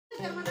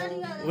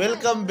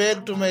Welcome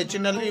back to my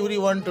channel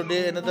everyone.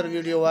 Today another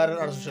video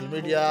viral on social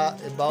media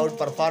about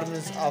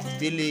performance of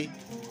Billie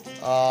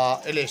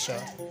Eilish.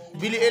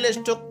 Billie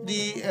Eilish took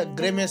the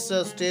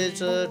Grammys stage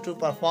to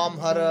perform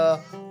her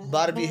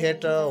Barbie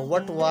hit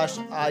 "What Was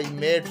I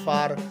Made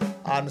For"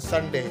 on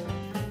Sunday.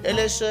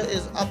 Eilish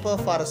is up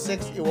for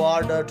 6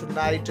 awards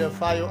tonight,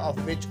 5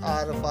 of which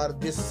are for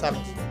this song.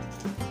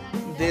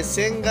 The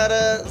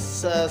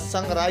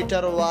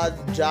singer-songwriter was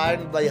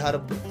joined by her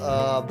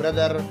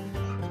brother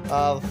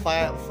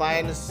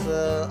Fines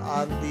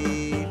on the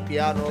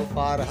piano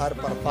for her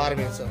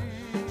performance.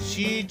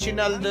 She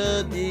channeled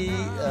the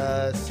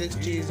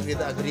 60s with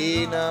a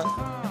green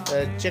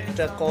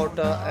checked coat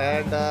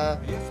and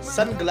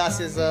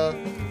sunglasses,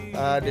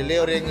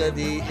 delivering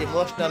the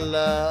emotional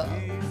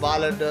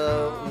ballad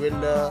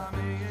while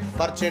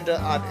perched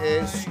on a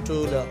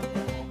stool,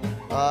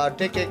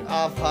 taking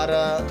off her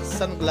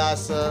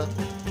sunglasses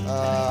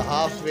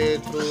halfway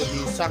through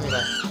the song.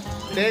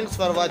 Thanks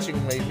for watching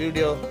my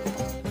video.